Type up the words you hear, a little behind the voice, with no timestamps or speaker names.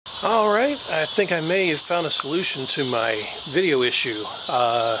Alright, I think I may have found a solution to my video issue.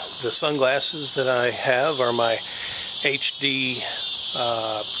 The sunglasses that I have are my HD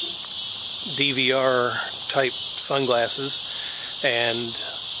DVR type sunglasses, and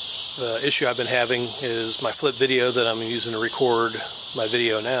the issue I've been having is my flip video that I'm using to record my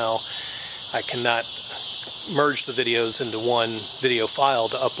video now. I cannot merge the videos into one video file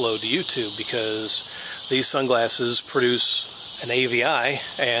to upload to YouTube because these sunglasses produce an AVI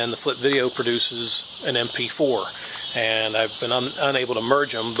and the flip video produces an mp4, and I've been unable to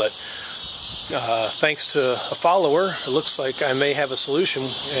merge them, but thanks to a follower, it looks like I may have a solution,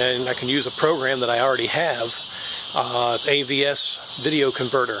 and I can use a program that I already have, AVS Video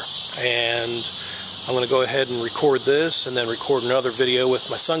Converter, and I'm going to go ahead and record this and then record another video with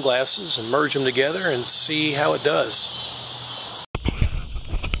my sunglasses and merge them together and see how it does.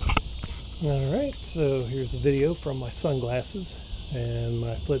 Alright, so here's the video from my sunglasses and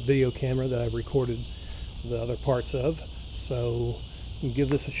my flip video camera that I've recorded the other parts of. So we'll give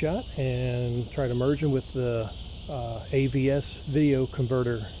this a shot and try to merge them with the AVS Video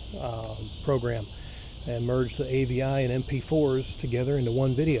Converter program and merge the AVI and MP4s together into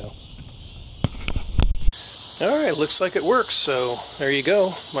one video. Alright, looks like it works. So there you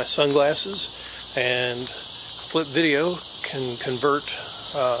go, my sunglasses and flip video can convert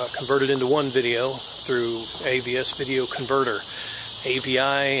it into one video through AVS Video Converter, AVI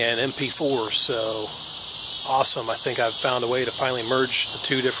and MP4. So awesome. I think I've found a way to finally merge the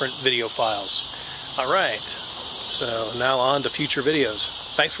two different video files. Alright, so now on to future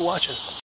videos. Thanks for watching.